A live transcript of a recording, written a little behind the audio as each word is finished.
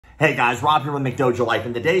Hey guys, Rob here with McDojoLife.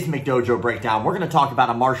 In today's McDojo Breakdown, we're going to talk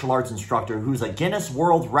about a martial arts instructor who's a Guinness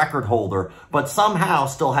World Record holder, but somehow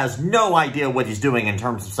still has no idea what he's doing in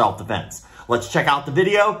terms of self-defense. Let's check out the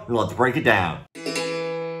video and let's break it down.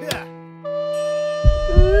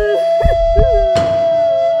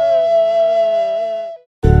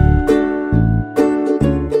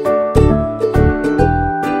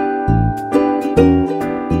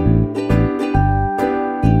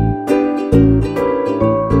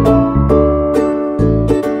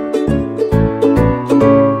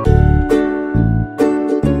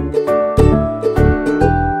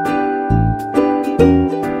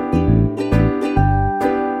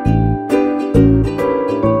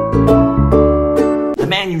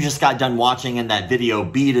 You just got done watching in that video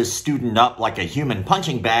beat his student up like a human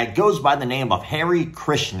punching bag goes by the name of Hare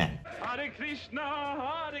Krishnan. Hare Krishna,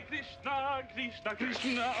 Hare Krishna, Krishna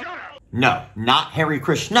Krishna. No, not Hare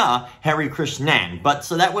Krishna, Hare Krishnan. But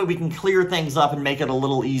so that way we can clear things up and make it a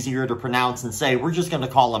little easier to pronounce and say we're just going to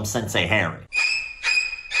call him Sensei Harry.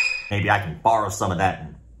 Maybe I can borrow some of that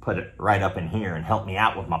and put it right up in here and help me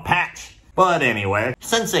out with my patch. But anyway,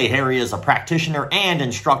 Sensei Harry is a practitioner and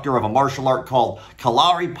instructor of a martial art called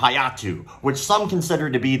Trauly, which some consider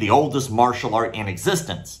to be the oldest martial art in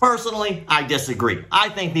existence. Personally, I disagree. I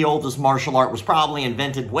think the oldest martial art was probably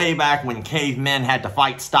invented way back when cavemen had to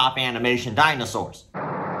fight stop animation dinosaurs.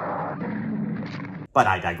 But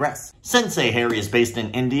I digress. Sensei Harry is based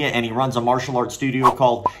in India and he runs a martial arts studio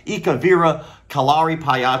called Ekavira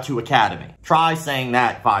Trauly Academy. Try saying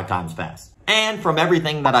that 5 times fast. And from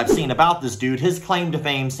everything that I've seen about this dude, his claim to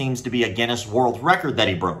fame seems to be a Guinness World Record that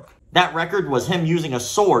he broke. That record was him using a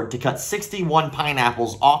sword to cut 61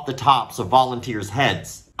 pineapples off the tops of volunteers'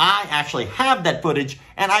 heads. I actually have that footage,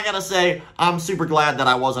 and I gotta say, I'm super glad that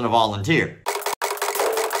I wasn't a volunteer.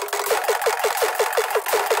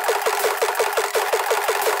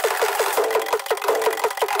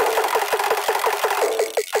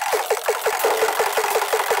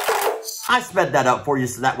 I sped that up for you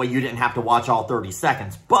so that way you didn't have to watch all 30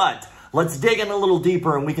 seconds, but let's dig in a little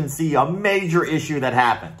deeper and we can see a major issue that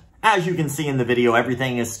happened. As you can see in the video,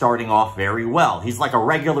 everything is starting off very well. He's like a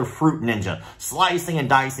regular fruit ninja, slicing and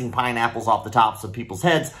dicing pineapples off the tops of people's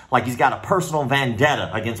heads like he's got a personal vendetta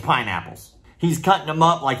against pineapples. He's cutting them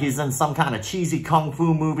up like he's in some kind of cheesy kung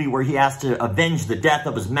fu movie where he has to avenge the death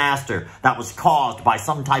of his master that was caused by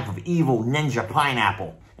some type of evil ninja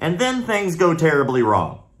pineapple. And then things go terribly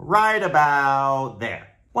wrong. Right about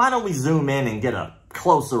there. Why don't we zoom in and get a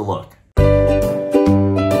closer look?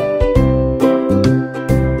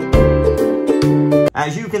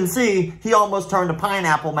 As you can see, he almost turned a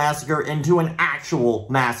pineapple massacre into an actual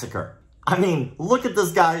massacre. I mean, look at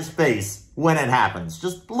this guy's face when it happens.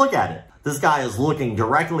 Just look at it. This guy is looking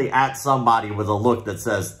directly at somebody with a look that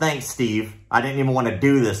says, "Thanks, Steve. I didn't even want to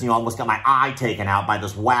do this, and you almost got my eye taken out by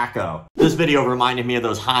this wacko." This video reminded me of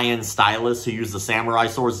those high-end stylists who use the samurai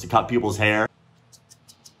swords to cut people's hair.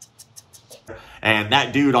 And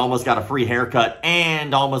that dude almost got a free haircut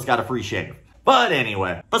and almost got a free shave. But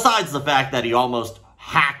anyway, besides the fact that he almost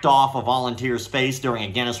hacked off a volunteer's face during a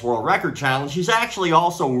Guinness World Record challenge, he's actually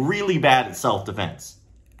also really bad at self-defense.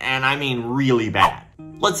 And I mean really bad.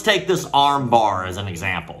 Let's take this arm bar as an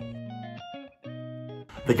example.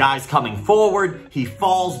 The guy's coming forward, he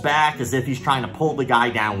falls back as if he's trying to pull the guy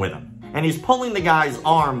down with him. And he's pulling the guy's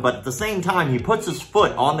arm, but at the same time, he puts his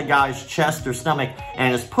foot on the guy's chest or stomach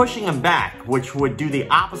and is pushing him back, which would do the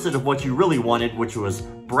opposite of what you really wanted, which was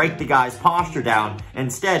break the guy's posture down.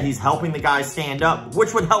 Instead, he's helping the guy stand up,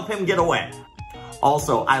 which would help him get away.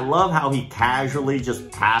 Also, I love how he casually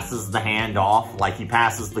just passes the hand off, like he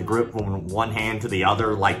passes the grip from one hand to the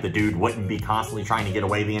other, like the dude wouldn't be constantly trying to get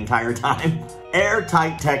away the entire time.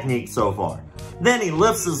 Airtight technique so far. Then he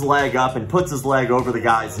lifts his leg up and puts his leg over the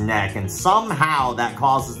guy's neck, and somehow that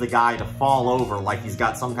causes the guy to fall over like he's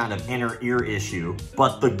got some kind of inner ear issue.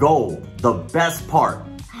 But the goal, the best part,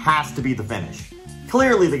 has to be the finish.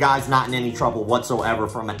 Clearly, the guy's not in any trouble whatsoever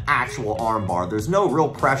from an actual armbar. There's no real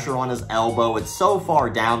pressure on his elbow. It's so far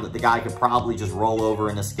down that the guy could probably just roll over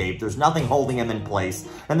and escape. There's nothing holding him in place,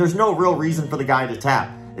 and there's no real reason for the guy to tap.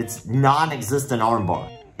 It's non-existent armbar.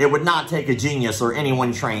 It would not take a genius or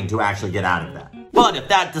anyone trained to actually get out of that. But if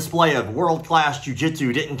that display of world-class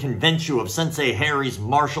jiu-jitsu didn't convince you of Sensei Harry's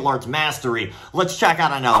martial arts mastery, let's check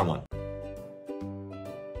out another one.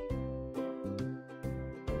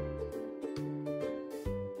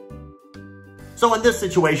 So in this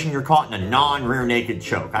situation, you're caught in a non-rear naked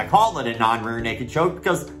choke. I call it a non-rear naked choke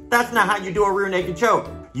because that's not how you do a rear naked choke.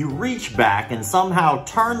 You reach back and somehow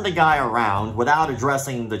turn the guy around without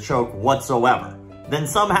addressing the choke whatsoever. Then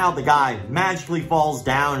somehow the guy magically falls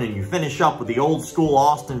down and you finish up with the old school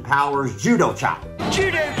Austin Powers judo chop.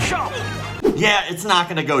 Judo chop! Yeah, it's not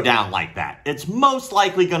gonna go down like that. It's most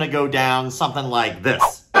likely gonna go down something like this.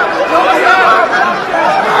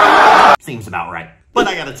 Seems about right. But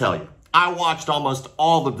I gotta tell you, I watched almost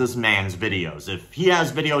all of this man's videos. If he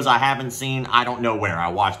has videos I haven't seen, I don't know where. I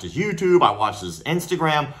watched his YouTube, I watched his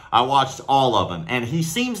Instagram, I watched all of them. And he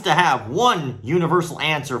seems to have one universal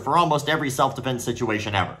answer for almost every self-defense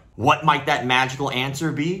situation ever. What might that magical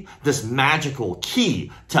answer be? This magical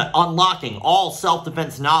key to unlocking all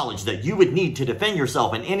self-defense knowledge that you would need to defend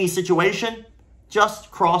yourself in any situation?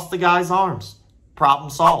 Just cross the guy's arms.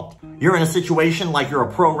 Problem solved. You're in a situation like you're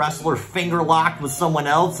a pro wrestler finger locked with someone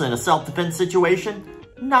else in a self-defense situation?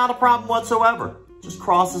 Not a problem whatsoever. Just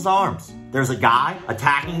cross his arms. There's a guy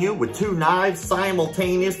attacking you with 2 knives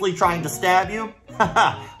simultaneously trying to stab you?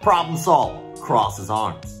 Haha, problem solved. Cross his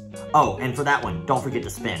arms. Oh, and for that one, don't forget to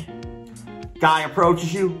spin. Guy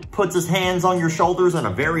approaches you, puts his hands on your shoulders in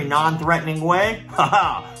a very non-threatening way?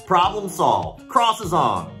 Haha, problem solved. Cross his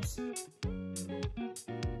arms.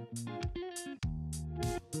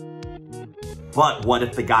 But what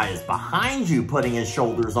if the guy is behind you putting his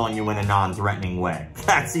shoulders on you in a non-threatening way?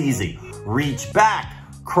 That's easy. Reach back,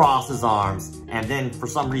 cross his arms, and then for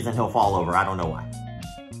some reason he'll fall over. I don't know why.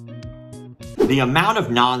 The amount of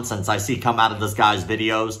nonsense I see come out of this guy's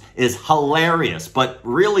videos is hilarious, but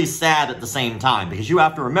really sad at the same time, because you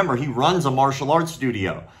have to remember he runs a martial arts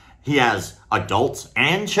studio. He has adults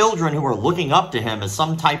and children who are looking up to him as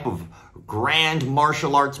some type of grand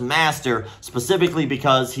martial arts master, specifically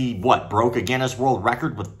because he, broke a Guinness World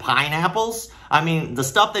Record with pineapples? I mean, the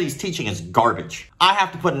stuff that he's teaching is garbage. I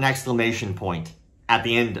have to put an exclamation point at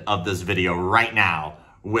the end of this video right now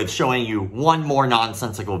with showing you one more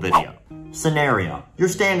nonsensical video. Scenario. You're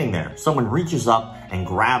standing there. Someone reaches up and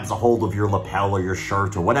grabs a hold of your lapel or your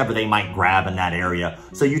shirt or whatever they might grab in that area.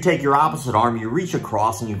 So you take your opposite arm, you reach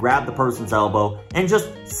across and you grab the person's elbow and just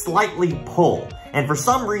slightly pull. And for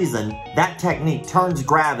some reason, that technique turns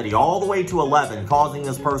gravity all the way to 11, causing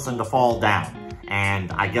this person to fall down.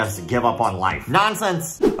 And I guess give up on life.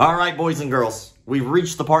 Nonsense! Alright, boys and girls. We've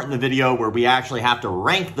reached the part in the video where we actually have to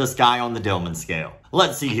rank this guy on the Dillman scale.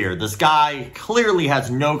 Let's see here. This guy clearly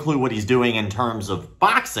has no clue what he's doing in terms of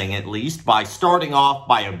boxing, at least, by starting off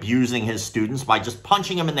by abusing his students, by just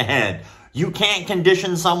punching him in the head. You can't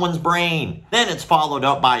condition someone's brain. Then it's followed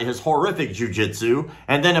up by his horrific jujitsu,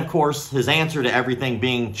 and then of course his answer to everything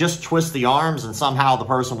being just twist the arms and somehow the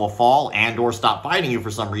person will fall and or stop fighting you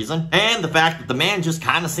for some reason. And the fact that the man just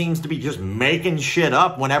kind of seems to be just making shit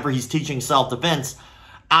up whenever he's teaching self-defense.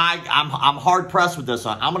 I'm hard pressed with this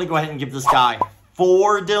one. I'm gonna go ahead and give this guy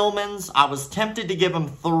 4 Dillmans. I was tempted to give him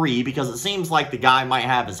 3 because it seems like the guy might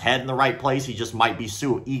have his head in the right place. He just might be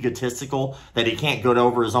so egotistical that he can't get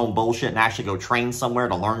over his own bullshit and actually go train somewhere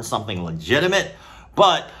to learn something legitimate.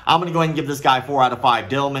 But I'm going to go ahead and give this guy 4 out of 5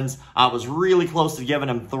 Dillmans. I was really close to giving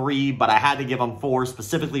him 3, but I had to give him 4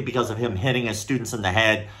 specifically because of him hitting his students in the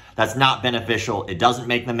head. That's not beneficial. It doesn't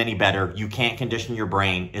make them any better. You can't condition your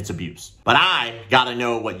brain. It's abuse. But I gotta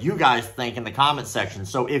know what you guys think in the comment section.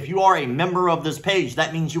 So if you are a member of this page,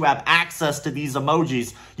 that means you have access to these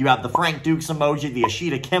emojis. You have the Frank Dukes emoji, the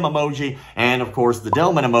Ashita Kim emoji, and of course the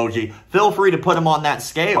Dillman emoji. Feel free to put them on that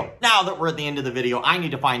scale. Now that we're at the end of the video, I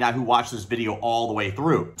need to find out who watched this video all the way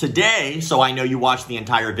through. Today, so I know you watched the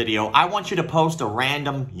entire video, I want you to post a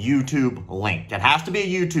random YouTube link. It has to be a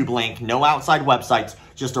YouTube link, no outside websites.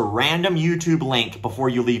 Just a random YouTube link before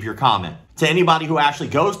you leave your comment. To anybody who actually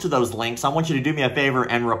goes to those links, I want you to do me a favor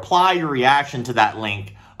and reply your reaction to that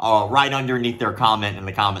link right underneath their comment in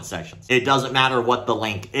the comment sections. It doesn't matter what the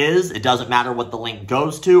link is. It doesn't matter what the link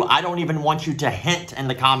goes to. I don't even want you to hint in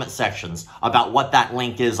the comment sections about what that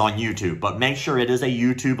link is on YouTube, but make sure it is a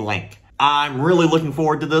YouTube link. I'm really looking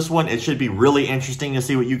forward to this one. It should be really interesting to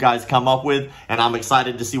see what you guys come up with, and I'm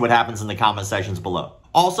excited to see what happens in the comment sections below.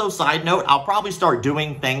 Also, side note, I'll probably start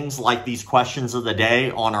doing things like these questions of the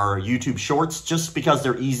day on our YouTube shorts just because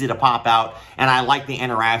they're easy to pop out, and I like the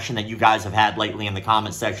interaction that you guys have had lately in the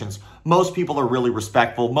comment sections. Most people are really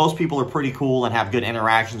respectful. Most people are pretty cool and have good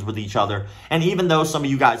interactions with each other. And even though some of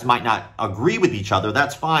you guys might not agree with each other,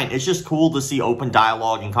 that's fine. It's just cool to see open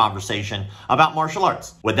dialogue and conversation about martial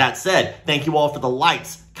arts. With that said, thank you all for the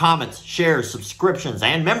likes, comments, shares, subscriptions,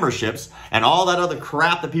 and memberships, and all that other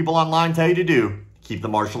crap that people online tell you to do. Keep the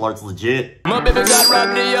martial arts legit. My baby got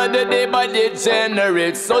robbed the other day by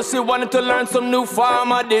degenerate. So she wanted to learn some new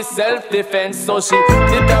form of this self-defense. So she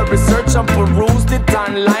did her research and perused it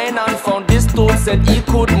online and found this dude said he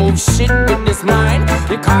could move shit with his mind.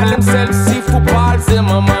 He called himself Seafood Paul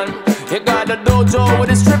Zimmerman. He got a dojo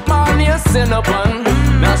with a strip on his focusing upon.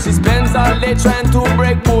 Now she spends all day trying to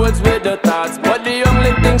break boards with her thoughts, but the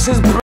only thing she's